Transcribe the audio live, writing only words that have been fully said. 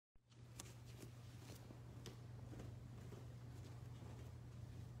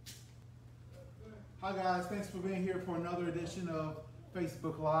Hi guys, thanks for being here for another edition of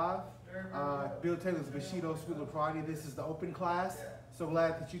Facebook Live. Bill Taylor's Bushido School of Karate. This is the open class. So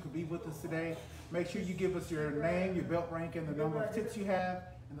glad that you could be with us today. Make sure you give us your name, your belt rank, and the number of tips you have,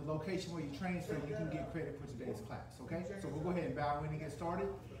 and the location where you train so you can get credit for today's class, okay? So we'll go ahead and bow when we get started.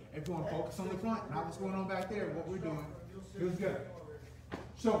 Everyone focus on the front, not what's going on back there, what we're doing. Feels good.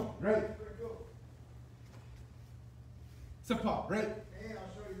 Show them, ready? Support, ready?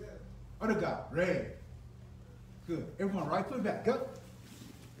 Other guy, ready. Good. Everyone, right foot back, go.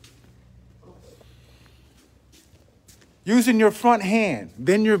 Using your front hand,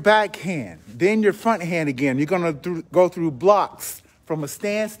 then your back hand, then your front hand again. You're going to go through blocks from a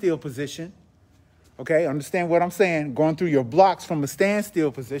standstill position. Okay, understand what I'm saying? Going through your blocks from a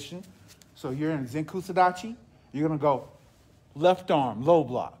standstill position. So you're in Zenku Sadachi. You're going to go left arm, low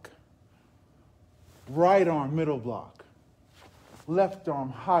block. Right arm, middle block. Left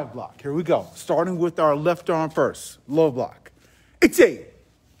arm, high block. Here we go. Starting with our left arm first, low block. Ichi.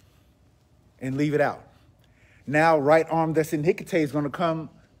 And leave it out. Now, right arm that's in Hikite is going to come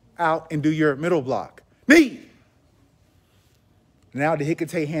out and do your middle block. Knee. Now the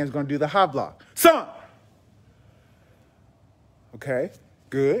Hikite hand is going to do the high block. Son. Okay,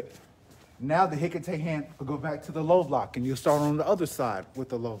 good. Now the Hikite hand will go back to the low block, and you'll start on the other side with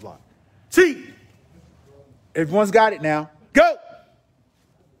the low block. See. Everyone's got it now. Go.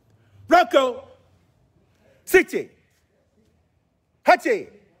 Rocco. Sichi. Hachi.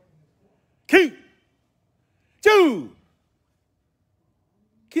 Ki. Two.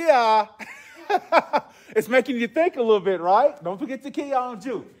 Kia. It's making you think a little bit, right? Don't forget the Kia on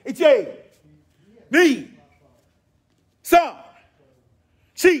Ju. Ichi. Ni. San.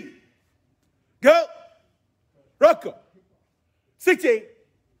 Chi. Go. Rocco. Sichi.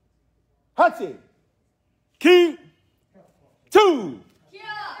 Hachi. Ki. Two.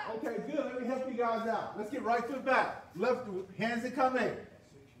 Okay, good. Let me help you guys out. Let's get right foot back. Left hands that come in.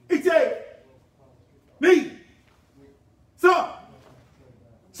 Ichi. Ni. San.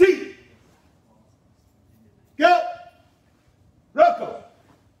 Chi. Go. Rocco.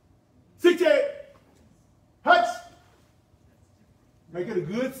 Sichi. Hutch. Make it a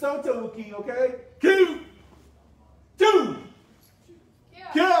good Soto uki, okay? Q. Two.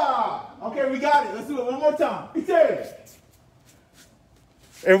 Yeah. Okay, we got it. Let's do it one more time. Ichi.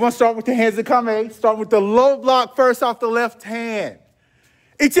 Everyone start with the hands that come in. Start with the low block first off the left hand.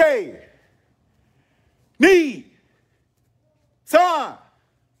 Ichi. Ni. San.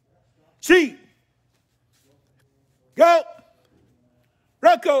 Chi. Go.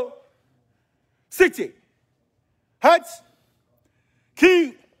 Rocco. Sichi. Hutch.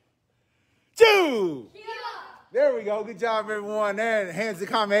 Ki. Two. There we go. Good job, everyone. There. Hands to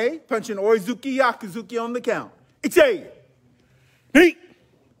Kame. Punching Oizuki, Yakuzuki on the count. Ichi. Ni.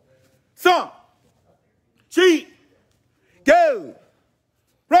 San. Chi. Go.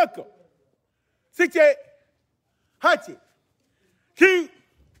 Rocco. Sichi. Hachi. Ki.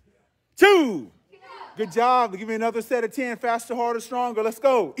 Two. Good job. Give me another set of 10. Faster, harder, stronger. Let's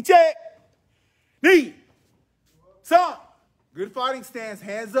go. Ichi. Ni. San. Good fighting stance.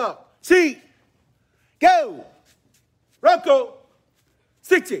 Hands up. Chi. Go. Rocco.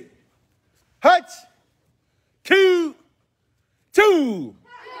 Sichi. Hutch. Q. Two.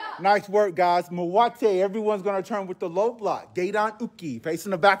 Nice work, guys. Mawate. Everyone's going to turn with the low block. Geidan Uki. Facing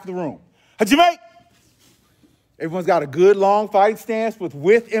the back of the room. Hajime. Everyone's got a good long fighting stance with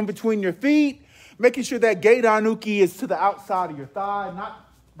width in between your feet. Making sure that Geidan Uki is to the outside of your thigh, not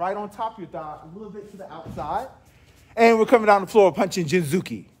right on top of your thigh, a little bit to the outside. And we're coming down the floor punching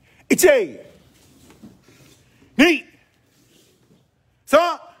Jinzuki. Ichi. Ni.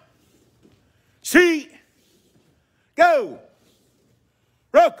 San. Chi. Go.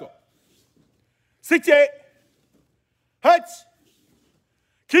 Rocco. Sichi. Hutch.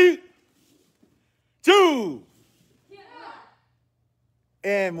 Ki. Two.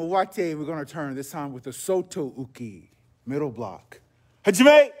 And Mawate, we're going to turn this time with the Soto Uki. Middle block.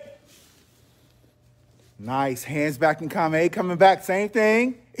 Hajime. Nice. Hands back in Kame. Coming back. Same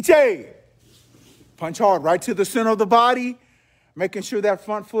thing. Ichi. Punch hard right to the center of the body. Making sure that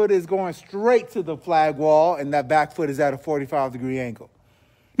front foot is going straight to the flag wall and that back foot is at a 45-degree angle.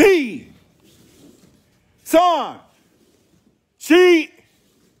 Ni. San. Chi.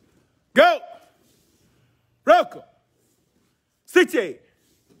 Go. Rocco. Sichi.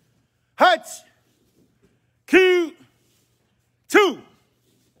 Hutch. Q. Two.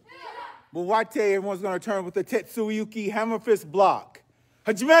 Mawate, everyone's going to turn with the Tetsuyuki hammer fist block.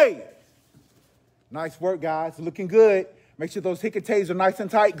 Hajime. Nice work, guys. Looking good. Make sure those Hikates are nice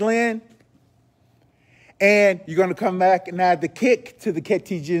and tight, Glenn. And you're going to come back and add the kick to the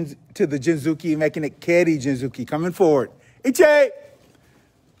Jinzuki, making it Keri Jinzuki. Coming forward. Ichi.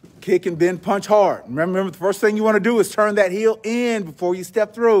 Kick and then punch hard. Remember, the first thing you want to do is turn that heel in before you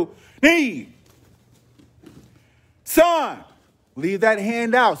step through. Knee. Son. Leave that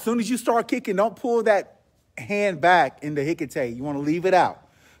hand out. As soon as you start kicking, don't pull that hand back in the hikite. You want to leave it out.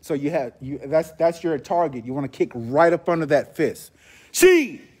 So that's your target. You want to kick right up under that fist.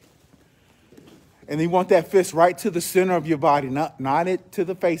 She. And you want that fist right to the center of your body, not it to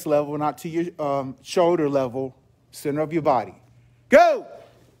the face level, not to your shoulder level, center of your body. Go!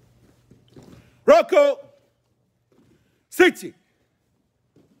 Roko! Sichi!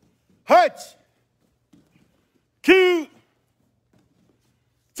 Hutch! Q!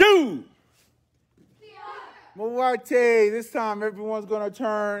 Two! Mawate. This time everyone's going to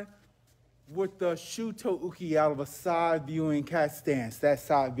turn with the Shuto Uki out of a side viewing cat stance. That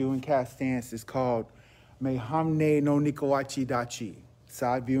side viewing cat stance is called Meihamne no Nikowachi Dachi.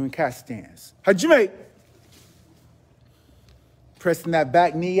 Side viewing cat stance. Hajime. Pressing that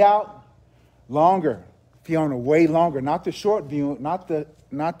back knee out. Longer. Fiona, way longer. Not the short view, not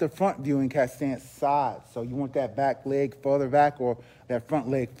the front viewing cat stance side. So you want that back leg further back or that front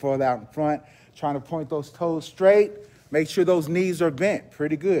leg further out in front. Trying to point those toes straight. Make sure those knees are bent.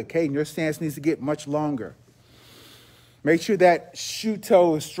 Pretty good. Caden, your stance needs to get much longer. Make sure that shoe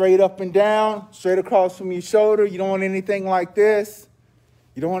toe is straight up and down, straight across from your shoulder. You don't want anything like this.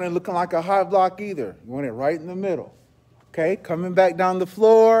 You don't want it looking like a high block either. You want it right in the middle. Okay, coming back down the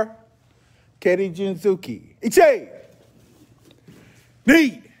floor. Keri Jinzuki. Ichi.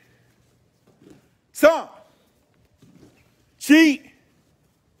 Knee. Son. Chi.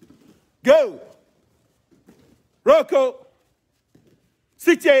 Go. Roko.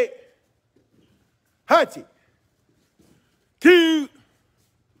 Siche. Hachi. Two.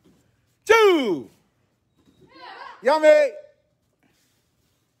 Two. Yame.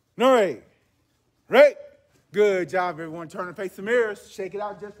 Nore. Right. Good job, everyone. Turn and face the mirrors. Shake it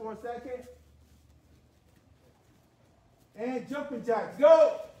out just for a second. And jumping jacks.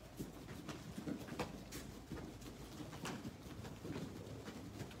 Go.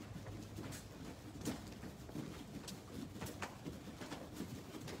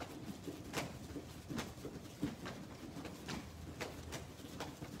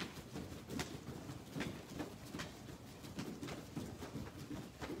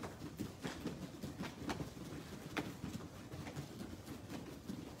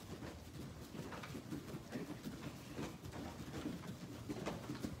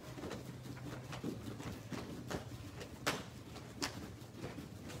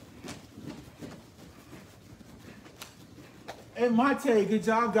 And Mate, good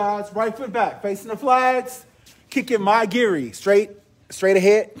job, guys. Right foot back, facing the flags. Kicking my giri, straight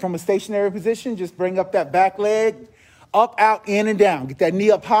ahead from a stationary position. Just bring up that back leg, up, out, in, and down. Get that knee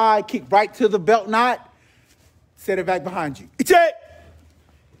up high, kick right to the belt knot. Set it back behind you. Ichi.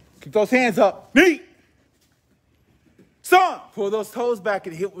 Keep those hands up. Knee. Son. Pull those toes back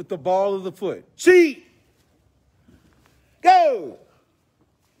and hit with the ball of the foot. Chi. Go.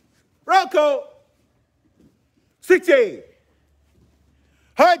 Roko. Sichi.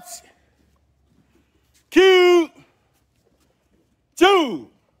 Hutch. Q. Two.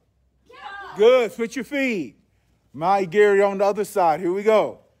 Good. Switch your feet. My Gary on the other side. Here we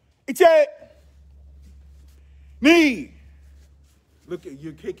go. Ichi. Knee. Look,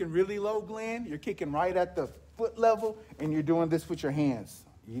 you're kicking really low, Glenn. You're kicking right at the foot level, and you're doing this with your hands.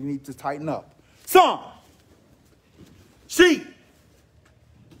 You need to tighten up. Son. She.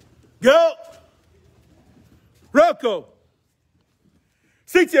 Go. Roko.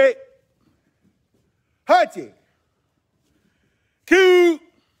 Siche. Hachi. Q.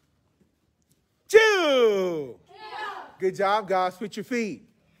 Two. Good job, guys. Switch your feet.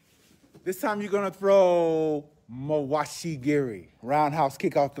 This time you're going to throw Mawashi Giri. Roundhouse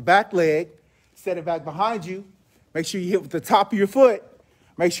kick off the back leg. Set it back behind you. Make sure you hit with the top of your foot.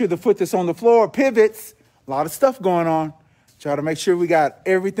 Make sure the foot that's on the floor pivots. A lot of stuff going on. Try to make sure we got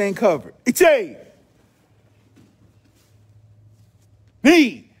everything covered. Ichi.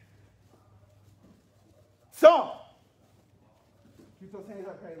 Knee. Son. Keep those hands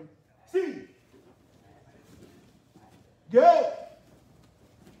up, Kaylee. See. Go.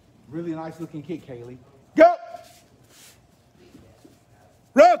 Really nice looking kick, Kaylee. Go.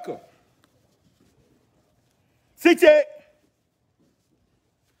 Roko. Siche.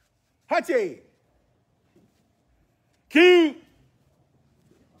 Hachi. Q.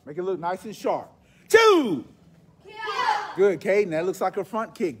 Make it look nice and sharp. Two. Good, Caden. That looks like a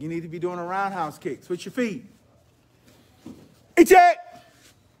front kick. You need to be doing a roundhouse kick. Switch your feet. Ichi.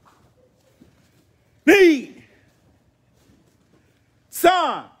 Knee.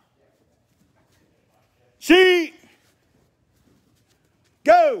 Son. She.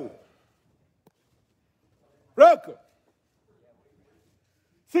 Go. Roku.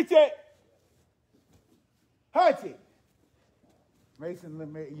 Six. Hachi. Mason,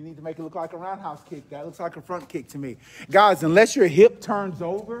 you need to make it look like a roundhouse kick. That looks like a front kick to me. Guys, unless your hip turns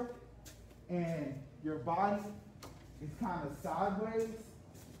over and your body is kind of sideways,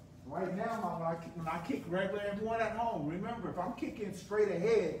 right now, when I kick regular, everyone at home, remember, if I'm kicking straight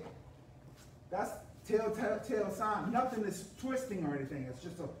ahead, that's telltale sign. Nothing is twisting or anything. It's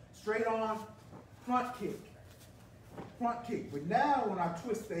just a straight on front kick. Front kick. But now when I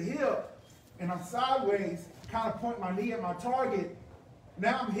twist the hip and I'm sideways, kind of point my knee at my target,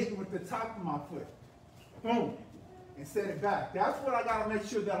 now I'm hitting with the top of my foot. Boom. And set it back. That's what I got to make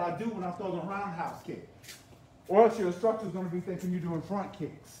sure that I do when I throw the roundhouse kick. Or else your instructor's going to be thinking you're doing front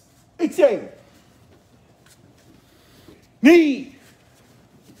kicks. Ichi. Knee.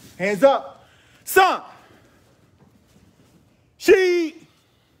 Hands up. Son. She.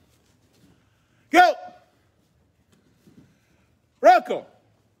 Go. Roku.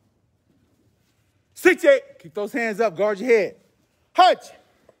 Siche. Keep those hands up. Guard your head. Hutch.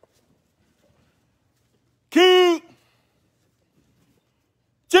 Q.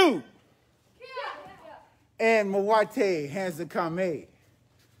 Two. And Mawate, hands to Kame.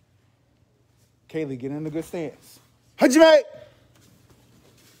 Kaylee, get in a good stance. Hajime.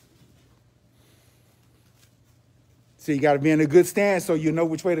 So you got to be in a good stance so you know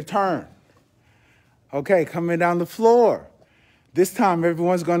which way to turn. Okay, coming down the floor. This time,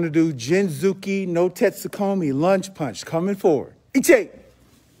 everyone's going to do Jinzuki no Tetsukomi, lunge punch, coming forward. Ichi.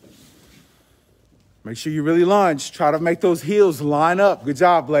 Make sure you really lunge. Try to make those heels line up. Good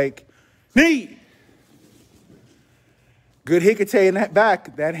job, Blake. Knee. Good hikate in that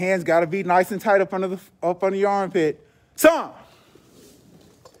back. That hand's got to be nice and tight up under your armpit. Son.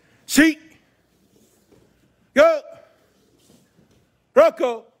 She. Go.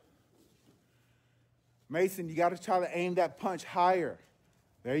 Roku. Mason, you got to try to aim that punch higher.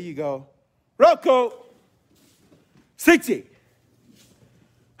 There you go. Roku. Sichi.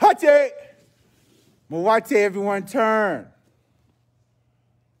 Hachi. Mawate, everyone turn.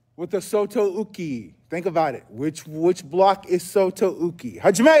 With the Soto Uki. Think about it. Which block is Soto Uki?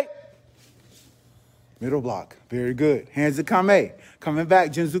 Hajime. Middle block. Very good. Hands to Kame. Coming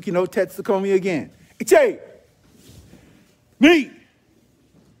back. Jinzuki no Tetsukomi again. Ichi. Knee.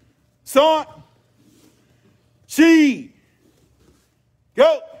 Son. She.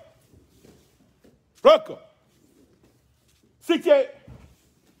 Go. Roku. Siche.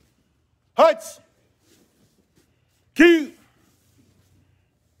 Hutch. Q.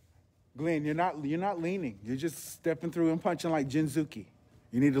 Glenn, you're not leaning. You're just stepping through and punching like Jinzuki.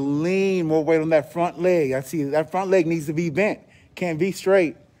 You need to lean more weight on that front leg. I see that front leg needs to be bent. Can't be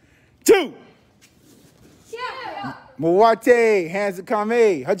straight. Two. Yeah. Mawate, hands to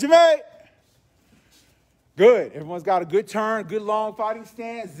Kame. Hajime. Good. Everyone's got a good turn, good long fighting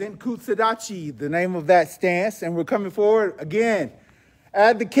stance. Zenku Sadachi, the name of that stance. And we're coming forward again.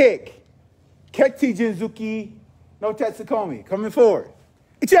 Add the kick. Kekti Jinzuki no Tetsukomi. Coming forward.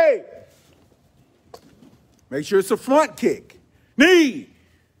 Ichi. Make sure it's a front kick. Knee.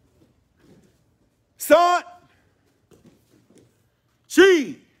 Son.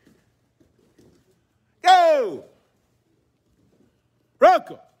 She. Go.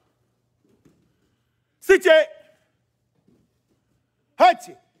 Roku. Siche.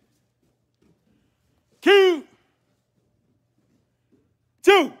 Hachi. Q.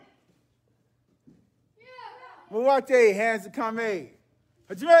 Two. Mawate, hands to Kame.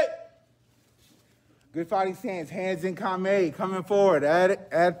 Hajime. Good fighting stance. Hands in Kame. Coming forward.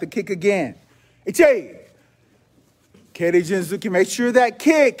 Add the kick again. Ichi. Keri Jinzuki. Make sure that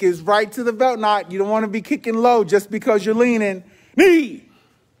kick is right to the belt knot. You don't want to be kicking low just because you're leaning. Knee.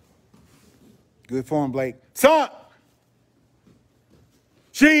 Good form, Blake. Son.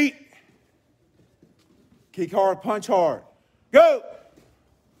 She. Kick hard, punch hard. Go.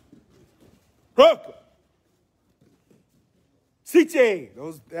 Roku. Siche.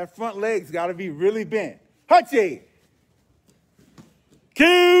 That front leg's got to be really bent. Hachi.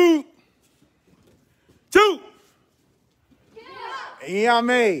 Q. Two.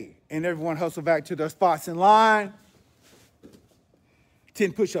 Iyame. And everyone hustle back to their spots in line.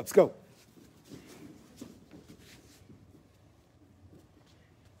 10 push-ups. Go.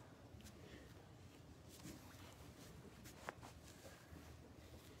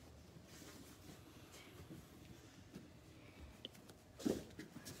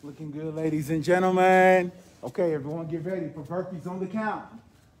 Looking good, ladies and gentlemen. Okay, everyone get ready for burpees on the count.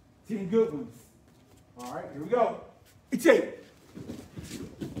 10 good ones. All right, here we go. Ichi.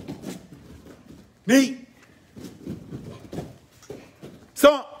 Knee.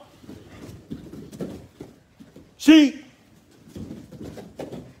 Stomp. Sheet.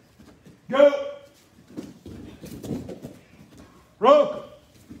 Go. Roke.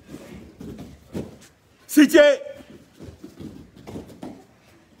 CJ.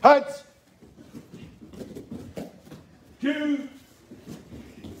 Hutch. Two.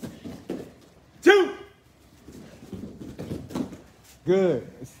 Good.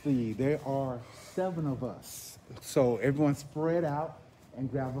 Let's see. There are 7 of us. So everyone spread out and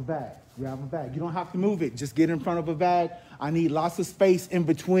grab a bag. Grab a bag. You don't have to move it. Just get in front of a bag. I need lots of space in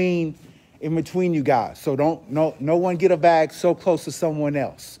between you guys. So no one get a bag so close to someone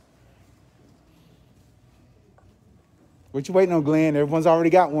else. What you waiting on, Glenn? Everyone's already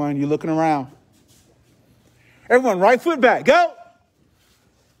got one. You're looking around. Everyone, right foot back. Go.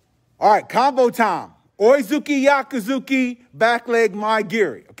 All right, combo time. Oizuki, Yakuzuki, back leg, mai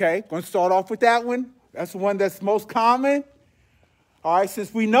giri. Okay, going to start off with that one. That's the one that's most common. All right,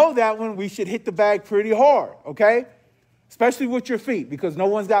 since we know that one, we should hit the bag pretty hard, okay? Especially with your feet, because no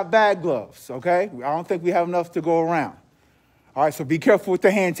one's got bag gloves, okay? I don't think we have enough to go around. All right, so be careful with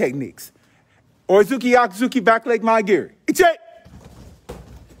the hand techniques. Oizuki, Yakuzuki, back leg, mai giri. Ichi!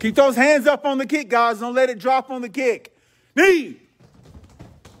 Keep those hands up on the kick, guys. Don't let it drop on the kick. Knee!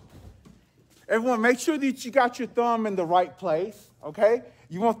 Everyone, make sure that you got your thumb in the right place, okay?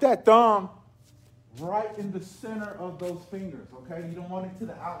 You want that thumb right in the center of those fingers, okay? You don't want it to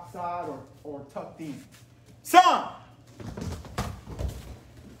the outside or tucked in. Son!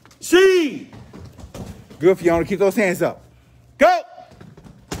 She! Good, Fiona. Keep those hands up. Go!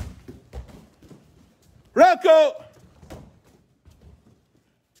 Rocco!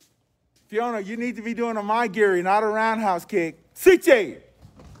 Fiona, you need to be doing a mai giri, not a roundhouse kick. Siche!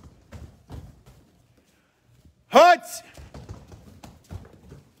 Hutch!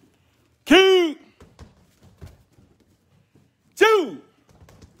 Q! 2!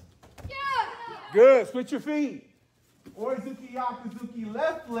 Yeah. Good. Switch your feet. Oizuki, Yakuzuki,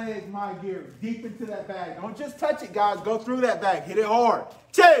 left leg, mai giri. Deep into that bag. Don't just touch it, guys. Go through that bag. Hit it hard.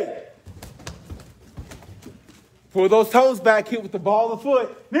 Che! Pull those toes back. Hit with the ball of the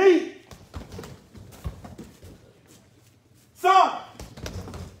foot. Knee! Son!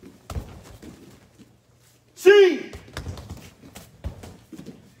 She!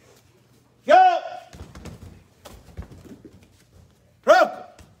 Go!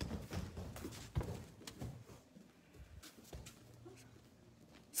 Roke!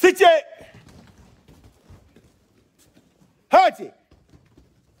 Siche! Hachi!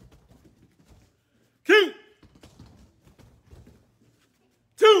 Q!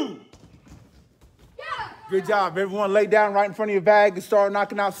 2! Yeah. Good job. Everyone lay down right in front of your bag and start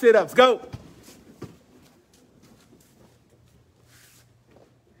knocking out sit-ups. Go!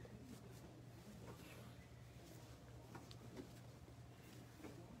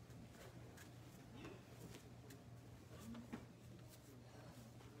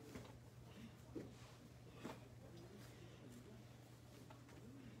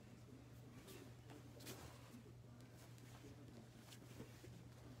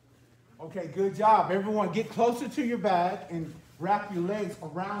 Okay, good job. Everyone get closer to your bag and wrap your legs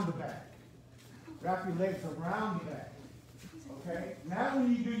around the bag. Wrap your legs around the bag. Okay? Now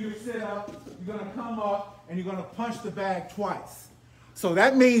when you do your sit-up, you're going to come up and you're going to punch the bag twice. So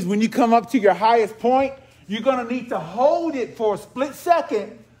that means when you come up to your highest point, you're going to need to hold it for a split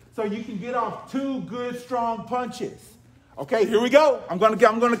second so you can get off 2 good, strong punches. Okay, here we go. I'm going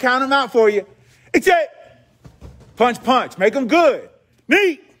to count them out for you. It's it. Punch, punch. Make them good.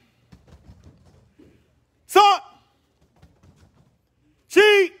 Knee. Son.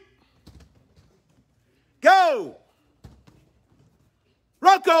 She. Go.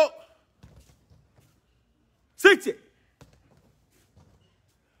 Rocco. 60.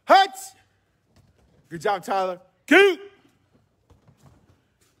 Hutch. Good job, Tyler. Q.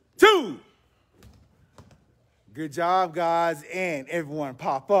 2. Good job, guys. And everyone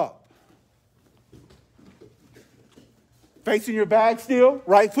pop up. Facing your bag still.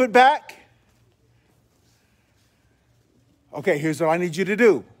 Right foot back. Okay, here's what I need you to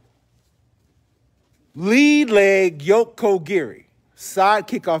do. Lead leg, yoke kogiri. Side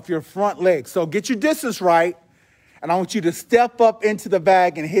kick off your front leg. So get your distance right, and I want you to step up into the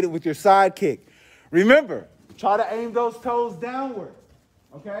bag and hit it with your side kick. Remember, try to aim those toes downward,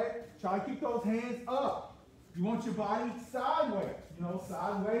 okay? Try to keep those hands up. You want your body sideways,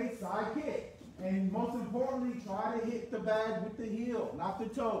 sideways, side kick. And most importantly, try to hit the bag with the heel, not the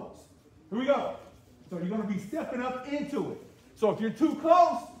toes. Here we go. So you're going to be stepping up into it. So if you're too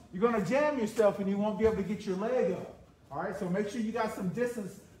close, you're going to jam yourself and you won't be able to get your leg up. All right, so make sure you got some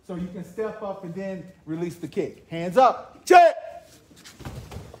distance so you can step up and then release the kick. Hands up. Check.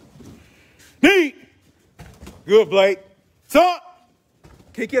 Knee. Good, Blake. Top.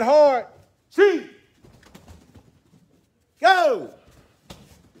 Kick it hard. Shoot. Go.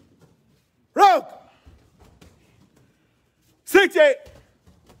 Rock. 6-8.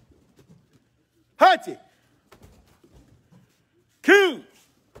 Hutch it. Q.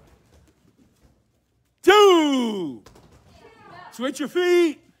 2. Switch your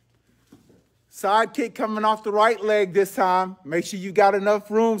feet. Side kick coming off the right leg this time. Make sure you got enough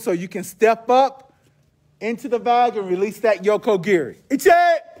room so you can step up into the bag and release that Yoko Giri. It's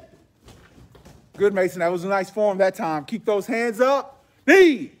it. Good, Mason. That was a nice form that time. Keep those hands up.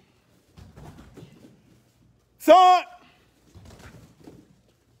 Knee. Son.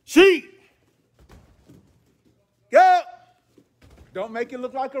 Sheet. Go. Don't make it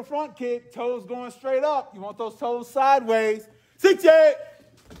look like a front kick. Toes going straight up. You want those toes sideways. 6-8.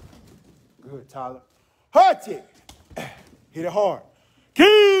 Good, Tyler. Hutch it. Hit it hard.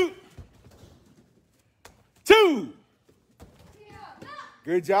 Q. 2.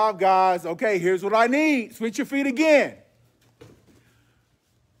 Good job, guys. Okay, here's what I need. Switch your feet again.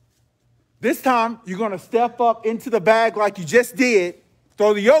 This time, you're going to step up into the bag like you just did.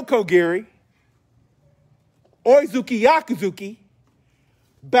 Throw the Yoko Giri. Oizuki Yakuzuki.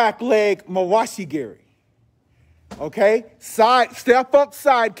 Back leg Mawashi Giri. Okay? Step up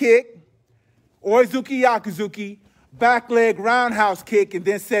side kick. Oizuki Yakuzuki. Back leg roundhouse kick and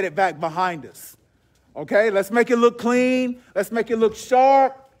then set it back behind us. Okay, let's make it look clean. Let's make it look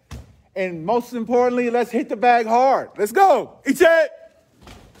sharp. And most importantly, let's hit the bag hard. Let's go. Each it.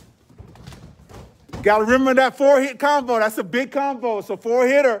 Got to remember that 4-hit combo. That's a big combo. It's a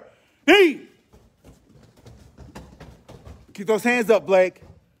 4-hitter. Knee. Keep those hands up, Blake.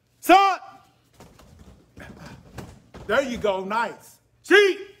 Son. There you go. Nice.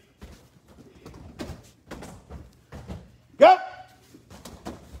 Cheat. Go.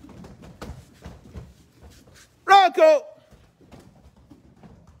 Rocco.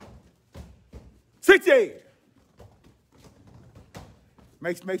 6-8.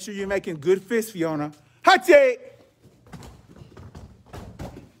 Make sure you're making good fists, Fiona. Hot take.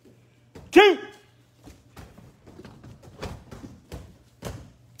 2.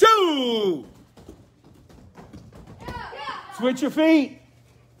 2. Switch your feet.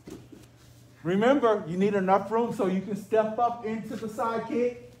 Remember, you need enough room so you can step up into the side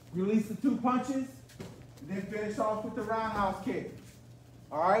kick, release the 2 punches, and then finish off with the roundhouse kick.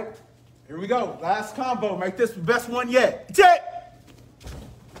 All right? Here we go. Last combo. Make this the best one yet. Check.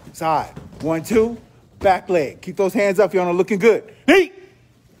 Side. 1, 2. Back leg. Keep those hands up, Fiona. Looking good. Knee.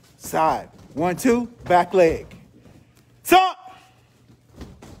 Side. 1, 2. Back leg. Top.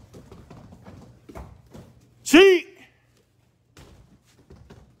 Cheat.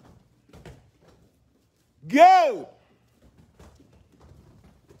 Go.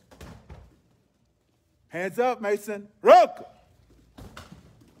 Hands up, Mason. Rook.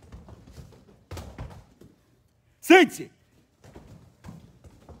 6.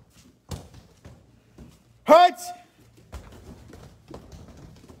 Hutch.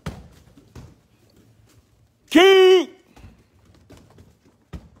 Q.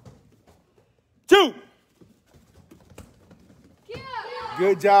 2.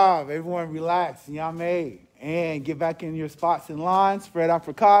 Good job. Everyone relax. Yame. And get back in your spots and lines. Spread out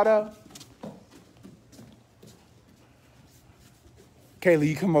frittata. Kaylee,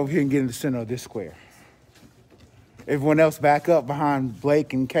 you come over here and get in the center of this square. Everyone else back up behind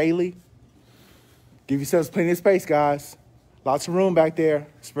Blake and Kaylee. Give yourselves plenty of space, guys. Lots of room back there.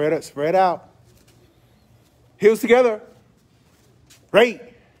 Spread up, spread out. Heels together.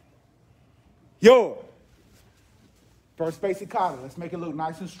 Right. Yo. First basic kata. Let's make it look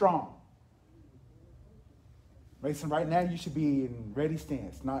nice and strong. Mason, right now you should be in ready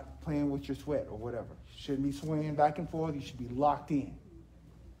stance, not playing with your sweat or whatever. You shouldn't be swinging back and forth. You should be locked in.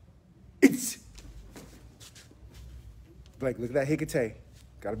 It's. Blake, look at that hikate.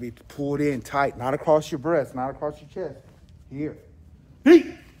 Got to be pulled in tight, not across your breast, not across your chest. Here.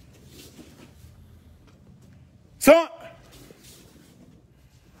 Hey. Son.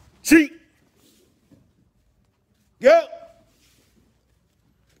 Cheat. Go.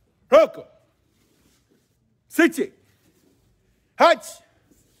 Roko. 6. Hutch.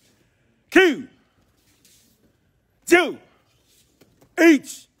 Q. 2.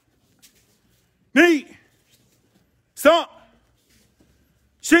 Each. Knee. Son.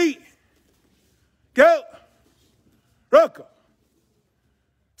 Cheat. Go. Roko.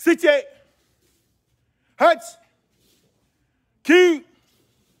 6. Hutch. Q.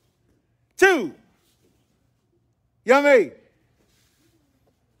 2. Yummy.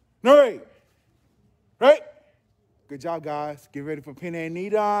 No, right? Good job, guys. Get ready for pin and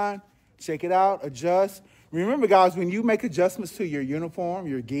knee on. Check it out. Adjust. Remember, guys, when you make adjustments to your uniform,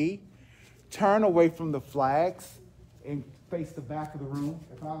 your gi, turn away from the flags and face the back of the room.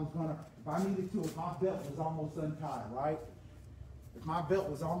 If I needed to, if my belt was almost untied, right? If my belt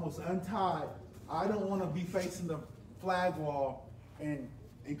was almost untied, I don't want to be facing the flag wall and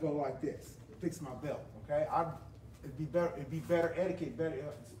go like this. Fix my belt, okay? It'd be better etiquette,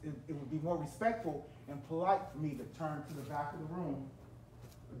 it would be more respectful and polite for me to turn to the back of the room,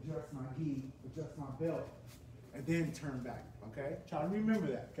 adjust my gi, adjust my belt, and then turn back, okay? Try to remember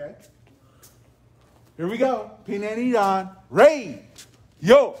that, okay? Here we go. Pin and knee on. Ray.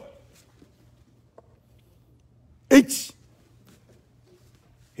 Yo. Itch.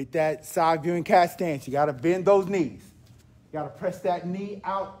 Hit that side viewing cat stance. You got to bend those knees. You got to press that knee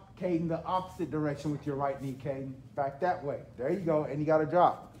out, Caden, the opposite direction with your right knee, Caden. Back that way. There you go. And you got to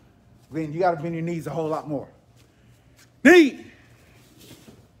drop. Then you got to bend your knees a whole lot more. Knee.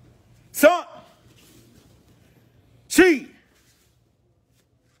 Son. Chi.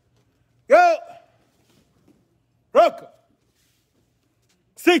 Go. Roka.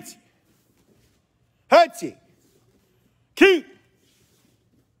 Six. Hachi. Keep.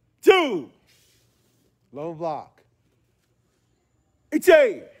 Two. Low block.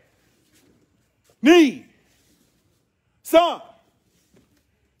 Ichi. Knee. Son.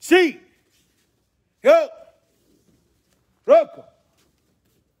 Shi. Go. Roka.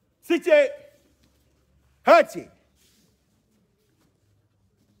 Six. Hachi.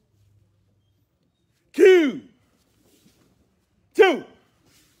 Q. Two.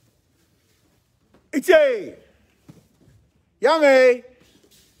 Ichi. Yummy.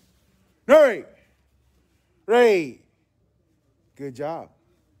 Nuri. Ray. Good job.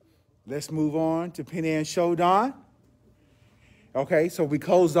 Let's move on to pin and shodan. Okay, so we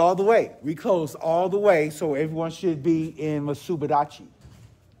closed all the way. We closed all the way, so everyone should be in Masubadachi.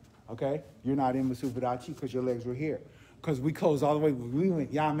 Okay? You're not in Masubadachi because your legs were here. Because we closed all the way. We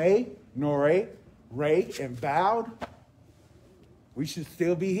went Yame, Nore, Ray, and bowed. We should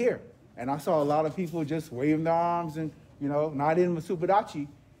still be here. And I saw a lot of people just waving their arms and, not in Masubadachi.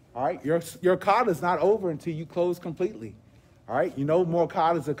 All right? Your kata's not over until you close completely. All right? More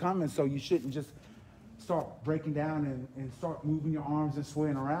katas are coming, so you shouldn't just start breaking down and start moving your arms and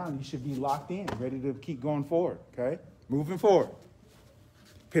swaying around. You should be locked in, ready to keep going forward, okay? Moving forward.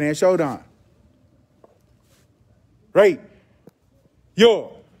 Pin and shodan. Right.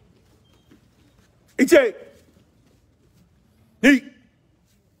 Yo. Ichi. Ni.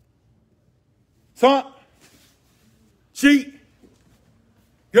 San. Shi.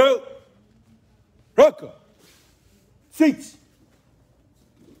 Go. Roka. Six.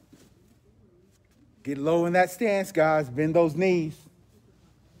 Get low in that stance, guys. Bend those knees.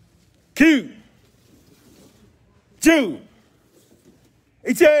 Q. Two.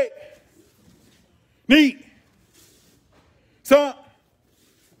 Ichi. Ni. San.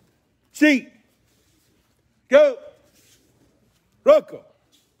 Shi. Go. Roko.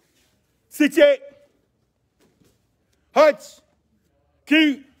 Six. Hutch.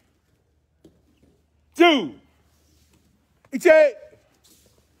 Q. Two. Ichi.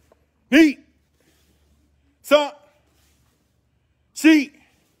 Ni. San. Shi.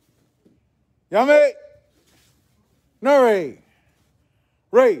 Yame. Nare.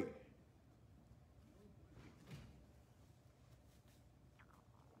 Ray.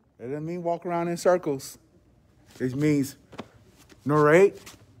 That doesn't mean walk around in circles. It means Nare,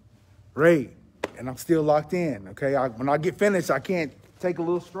 Ray. And I'm still locked in, okay? When I get finished, I can't take a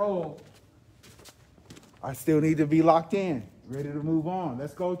little stroll. I still need to be locked in, ready to move on.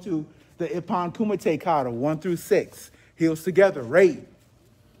 Let's go to the Ippon Kumite kata, 1 through 6. Heels together, Ray.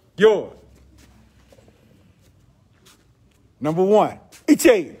 Yo. Number 1,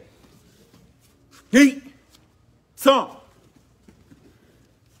 Ichi. Ni. San.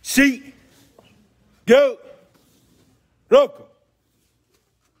 Shi. Go. Roko.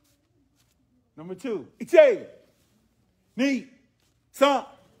 Number 2, Ichi. Ni. San.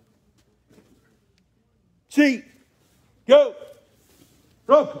 Shi. Go.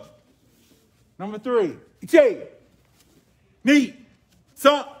 Roko. Number 3, Ichi. Ni.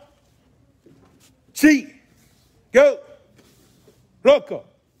 San. Shi. Go. Roko.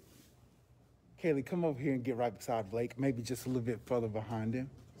 Kaylee, come over here and get right beside Blake. Maybe just a little bit further behind him.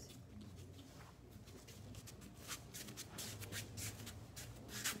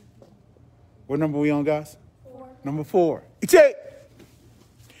 What number are we on, guys? 4. Number 4. Ichi.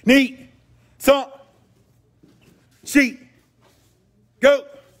 Ni. San. Shi. Go.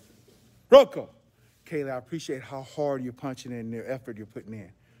 Roko. Kayla, I appreciate how hard you're punching and the effort you're putting in.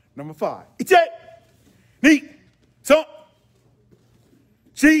 Number 5. Iche. Ni. Son.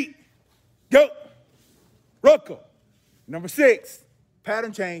 Chi. Go. Roko. Number 6.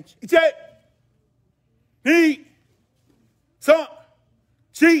 Pattern change. Iche. Ni. Son.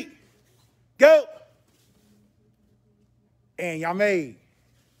 Chi. Go. And yame.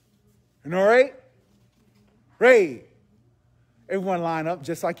 And all right? Ray. Everyone line up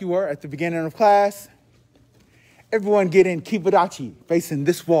just like you were at the beginning of class. Everyone get in Kibadachi, facing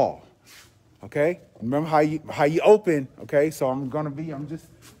this wall. Okay? Remember how you open, okay? So I'm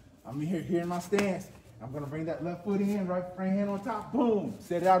here in my stance. I'm gonna bring that left foot in, right hand on top, boom.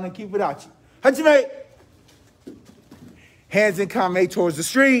 Set it out in Kibadachi. Hajime! Hands in kame towards the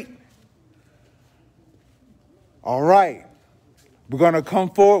street. All right. We're going to come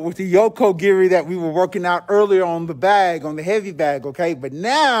forward with the Yoko Giri that we were working out earlier on the bag, on the heavy bag, okay? But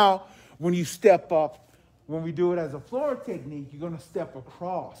now, when you step up, when we do it as a floor technique, you're going to step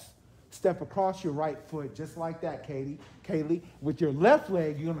across. Step across your right foot, just like that, Kaylee. With your left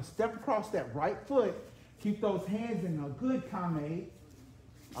leg, you're going to step across that right foot. Keep those hands in a good kame.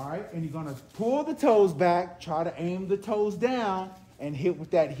 All right? And you're going to pull the toes back, try to aim the toes down, and hit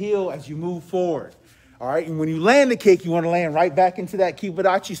with that heel as you move forward. All right, and when you land the kick, you want to land right back into that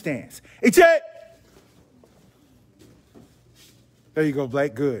Kibadachi stance. Iche! There you go,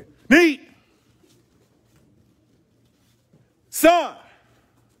 Blake. Good. Ni! Son!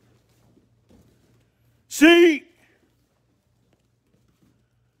 Chi!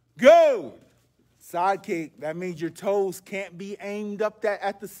 Go! Side kick. That means your toes can't be aimed up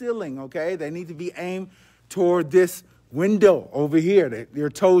at the ceiling, okay? They need to be aimed toward this window over here. Your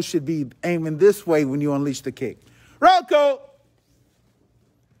toes should be aiming this way when you unleash the kick. Roko.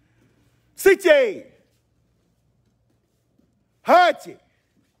 Siche. Hachi.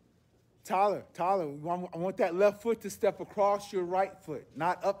 Tyler, I want that left foot to step across your right foot,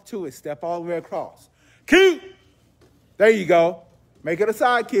 not up to it. Step all the way across. Cute. There you go. Make it a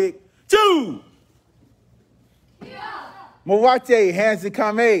side kick. 2. Mowate, hands in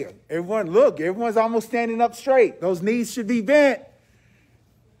kame. Everyone, look, everyone's almost standing up straight. Those knees should be bent.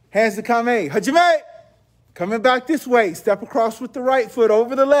 Hands in kame. Hajime. Coming back this way. Step across with the right foot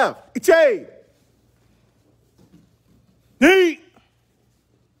over the left. Iche. Ni.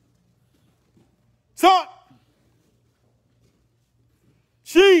 Son.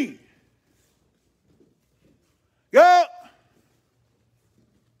 Chi. Go.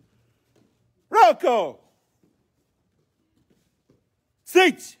 Roko.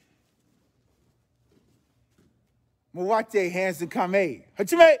 Six. Mowate, hands in kame.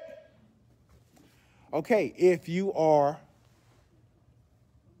 Hachime. Okay, if you are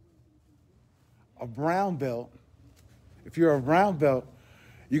a brown belt, you're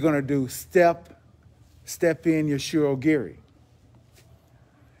going to do step in your shirogiri.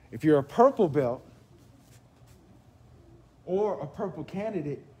 If you're a purple belt or a purple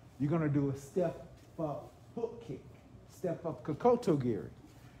candidate, you're going to do a step up hook kick. Step up Kokoto Giri.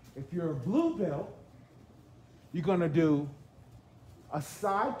 If you're a blue belt, you're going to do a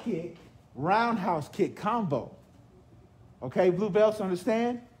side kick, roundhouse kick combo. Okay, blue belts,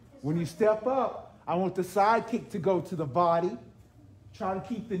 understand? When you step up, I want the side kick to go to the body. Try to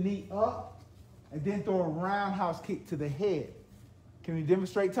keep the knee up, and then throw a roundhouse kick to the head. Can you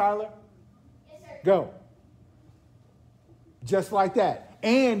demonstrate, Tyler? Yes, sir. Go. Just like that.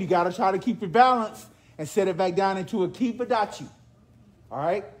 And you got to try to keep your balance and set it back down into a Kibadachi. All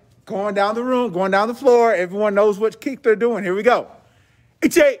right? Going down the room, going down the floor. Everyone knows what kick they're doing. Here we go.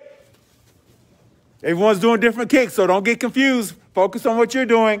 Iche. Everyone's doing different kicks, so don't get confused. Focus on what you're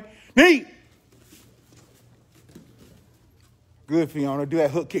doing. Knee. Good, Fiona. Do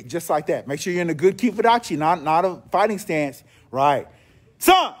that hook kick just like that. Make sure you're in a good Kibadachi, not a fighting stance. Right.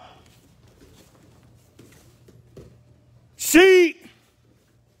 Son. Chi.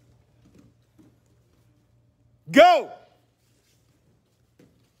 Go.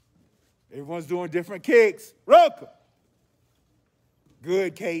 Everyone's doing different kicks. Roka.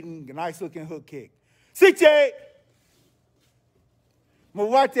 Good, Caden. Nice looking hook kick. Siche.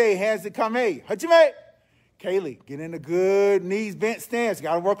 Mowate, hands in kame. Hajime. Kaylee, get in a good knees bent stance.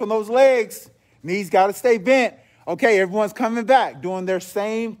 Got to work on those legs. Knees got to stay bent. Okay, everyone's coming back, doing their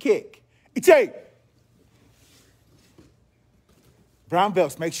same kick. Iche. Brown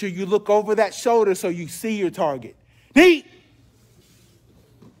belts, make sure you look over that shoulder so you see your target. Knee.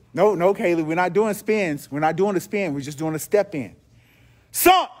 No, Kaylee, we're not doing spins. We're not doing a spin. We're just doing a step in.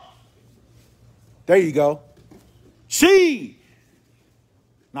 Son. There you go. She.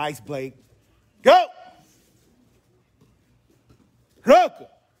 Nice, Blake. Go. Roka.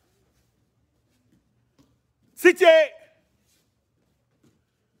 Siche.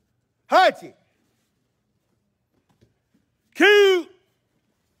 Hachi. Q.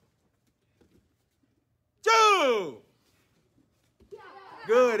 Two.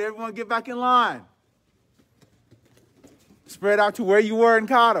 Good. Everyone get back in line. Spread out to where you were in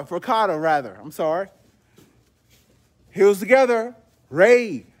kata, for kata rather. I'm sorry. Heels together.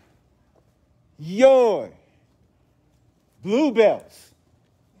 Ray. Yoy. Blue belts.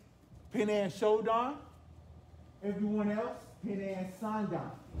 Pin and Shodan. Everyone else, Pin and Sandan.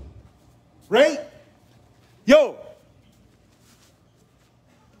 Ray. Yo.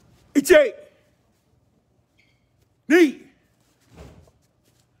 Iche. Ni.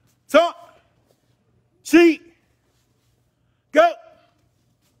 So. She. Go.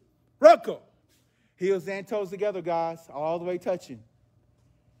 Rucko. Heels and toes together, guys. All the way touching.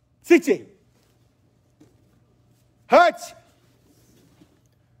 Siche. Hutch.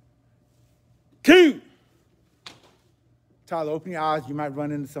 Q. Tyler, open your eyes. You might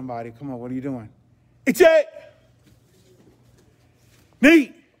run into somebody. Come on, what are you doing? Iche.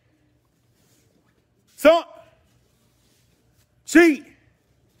 Ni. So. She.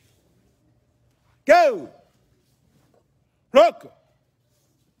 Go. Rucko.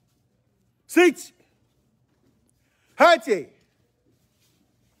 Sich. Hachi.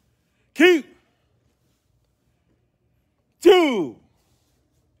 Q. Two.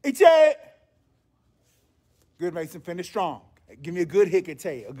 Iche. Good, Mason. Finish strong. Give me a good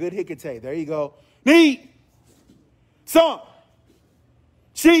hikate. A good hikate. There you go. Ni. Son.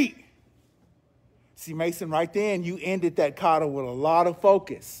 She. See, Mason, right then, you ended that kata with a lot of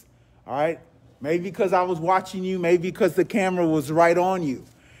focus. All right? Maybe because I was watching you. Maybe because the camera was right on you.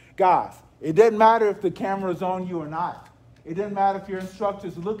 Guys, it doesn't matter if the camera is on you or not. It doesn't matter if your instructor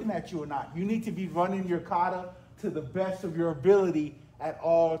is looking at you or not. You need to be running your kata to the best of your ability at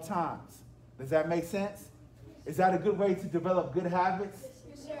all times. Does that make sense? Is that a good way to develop good habits?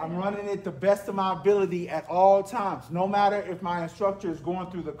 Yes, sir. I'm running it the best of my ability at all times. No matter if my instructor is going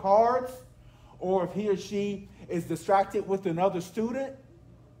through the cards or if he or she is distracted with another student.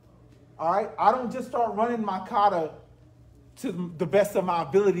 All right? I don't just start running my kata to the best of my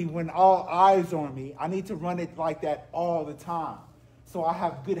ability when all eyes are on me. I need to run it like that all the time. So I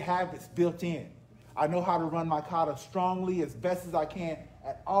have good habits built in. I know how to run my kata strongly as best as I can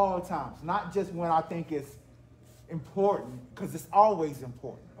at all times, not just when I think it's important, because it's always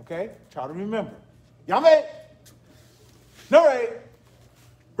important, okay? Try to remember. Yame. Nore.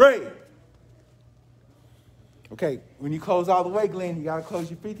 Ray. Okay, when you close all the way, Glenn, you got to close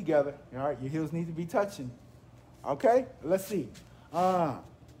your feet together. All right, your heels need to be touching. Okay, let's see.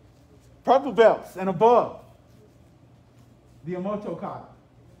 Purple belts and above. The Omoto kata,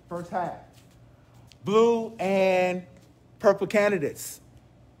 first half. Blue and purple candidates.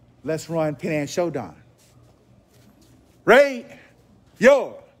 Let's run Pin and Shodan. Ray,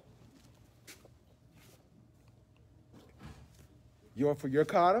 yo. Your for your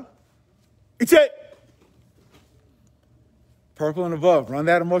kata. Iche. Purple and above. Run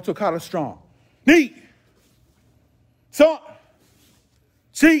that Omoto kata strong. Ni. So.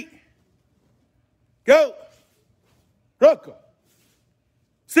 Chi. Go. Rucko.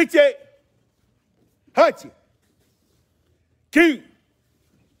 Siche. Hachi. Q.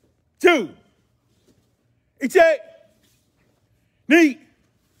 Two. Iche. Ni.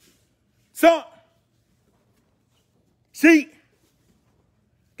 So. She.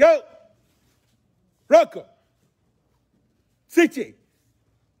 Go. Rucko. Siche.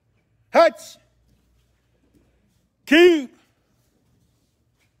 Hutch. Q.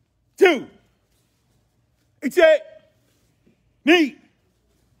 Two. Iche. Ni.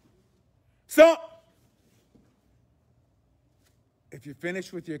 So. If you're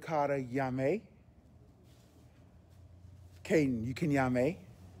finished with your kata, yame. Caden, you can yame.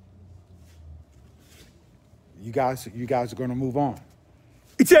 You guys are going to move on.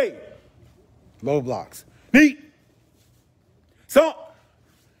 Iche. Low blocks. Ni. So.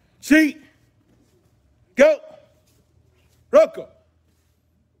 She. Go. Rucko.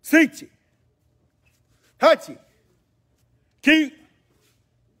 Sichi. Hachi. Q.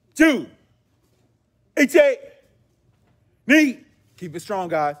 Two. Iche. Ni. Keep it strong,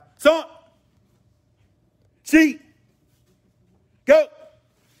 guys. So. She. Go.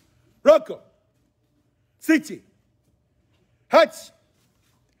 Rucko. Sichi. Hutch.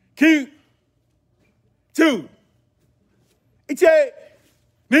 Q. Two. Iche.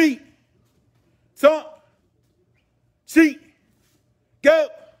 Ni. So. She. Go.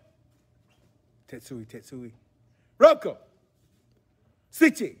 Tetsui, Tetsui. Rucko.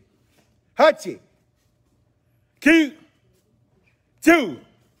 Sichi. Hachi. Q. Two.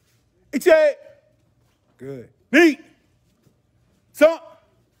 Iche. Good. Knee. Son.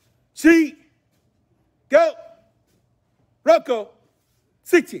 She. Go. Rocco.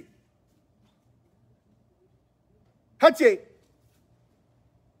 60. Hachi.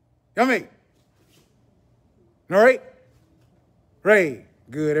 Yummy. All right? Ray.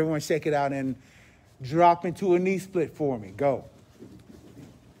 Good. Everyone shake it out and drop into a knee split for me. Go.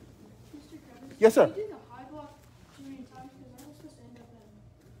 Mr. Caruthers, Yes, sir. Can you do the high block too many times? Because I was supposed to end up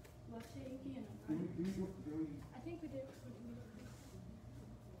in left safety and I think we did.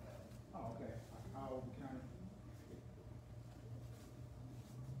 Oh, okay. I'll kind of.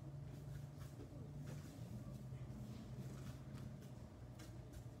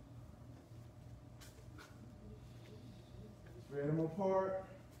 Spread them apart.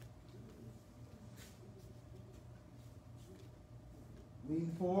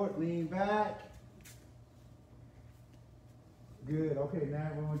 Lean forward, lean back. Good. Okay, now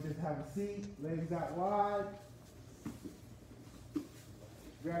everyone just have a seat. Legs out wide.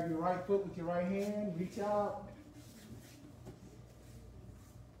 Grab your right foot with your right hand. Reach out.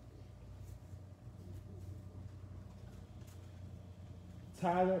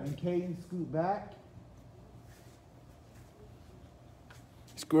 Tyler and Caden scoot back.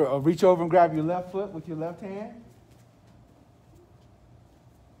 Reach over and grab your left foot with your left hand.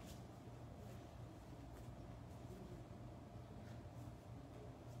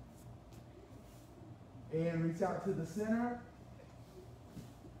 And reach out to the center.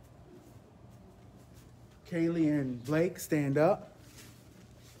 Kaylee and Blake, stand up.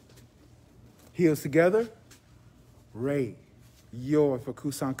 Heels together. Ray, yours for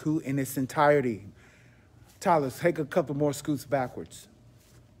Kusanku in its entirety. Tyler, take a couple more scoots backwards.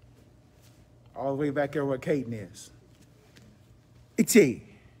 All the way back there where Caden is. Ichi.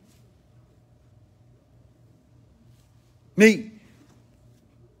 Ni.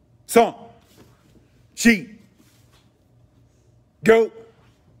 Son. She. Go.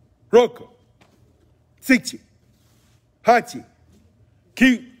 Roko. Sichi. Hachi.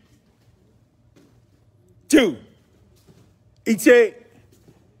 Kyu. Two. Ichi.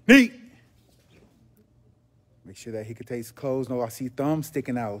 Ni. Make sure that Hikate's closed. No, I see thumbs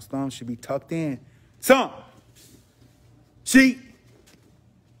sticking out. Those thumbs should be tucked in. Son. She.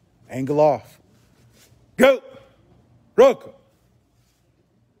 Angle off. Go. Roko.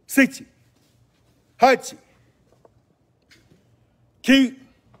 Sichi. Hachi. Kyu.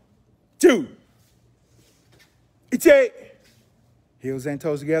 Two. Ichi. Heels and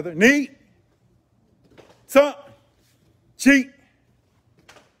toes together. Knee. Son. Chi.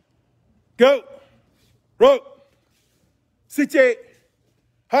 Go. Rope. Sichi.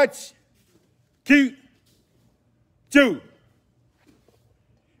 Hach. Kyu. Two.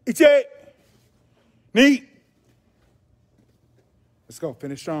 Ichi. Knee. Let's go.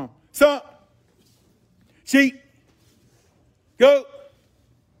 Finish strong. Son. Chi. Go.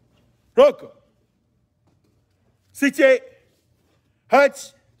 Roko. Sichi.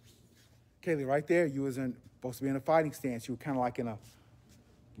 Hutch. Kaylee, right there, you wasn't supposed to be in a fighting stance. You were kind of like you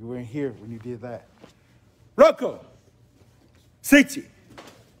were in here when you did that. Roko. Sichi.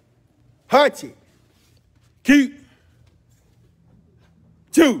 Hachi. Kyu.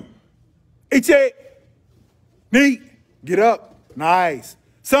 Two. Ichi. Knee. Get up. Nice.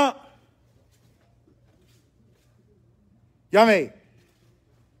 Son. Yummy.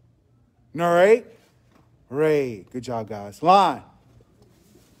 Narrate. Ray. Good job, guys. Line.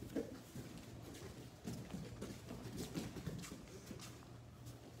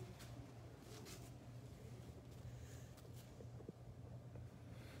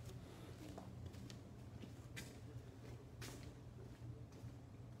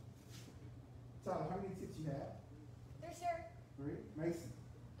 Tyler, how many tips you have? 3, sir. 3. Mason.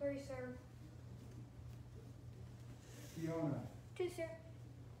 3, sir. Fiona. 2, sir.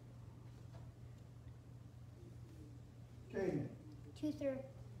 Caden. 2, sir.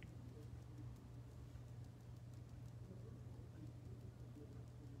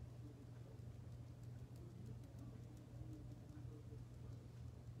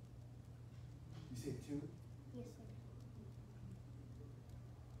 You said 2? Yes, sir.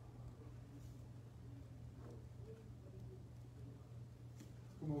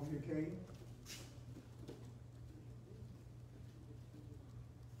 Come over here, Caden.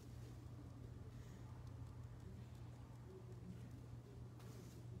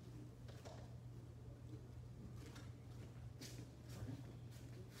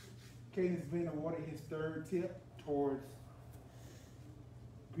 Caden's been awarded his 3rd tip towards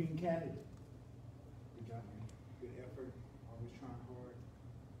Green Candidate. Good job, man. Good effort. Always trying hard.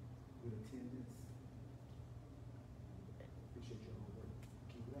 Good attendance. Appreciate your hard work.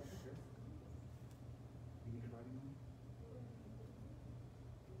 Keep it up, okay? You need to write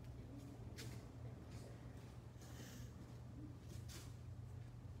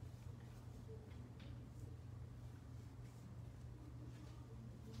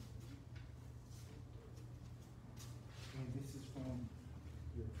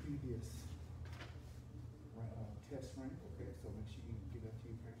you this test ring, okay? So make sure you give that to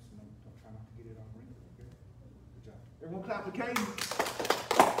your parents and don't try not to get it on ring, okay? Good job. Everyone clap for Katie.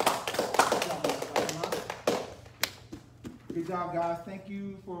 Good job, guys. Thank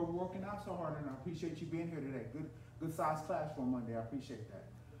you for working out so hard, and I appreciate you being here today. Good size class for Monday. I appreciate that.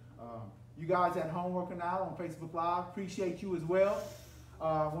 You guys at home working out on Facebook Live, appreciate you as well.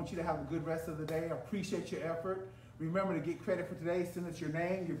 I want you to have a good rest of the day. I appreciate your effort. Remember to get credit for today. Send us your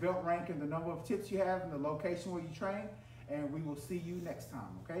name, your belt rank, and the number of tips you have, and the location where you train. And we will see you next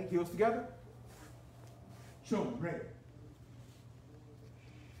time, okay? Heels together. Show them, ready.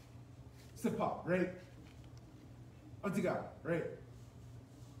 Sit up, ready. Onto God, ready.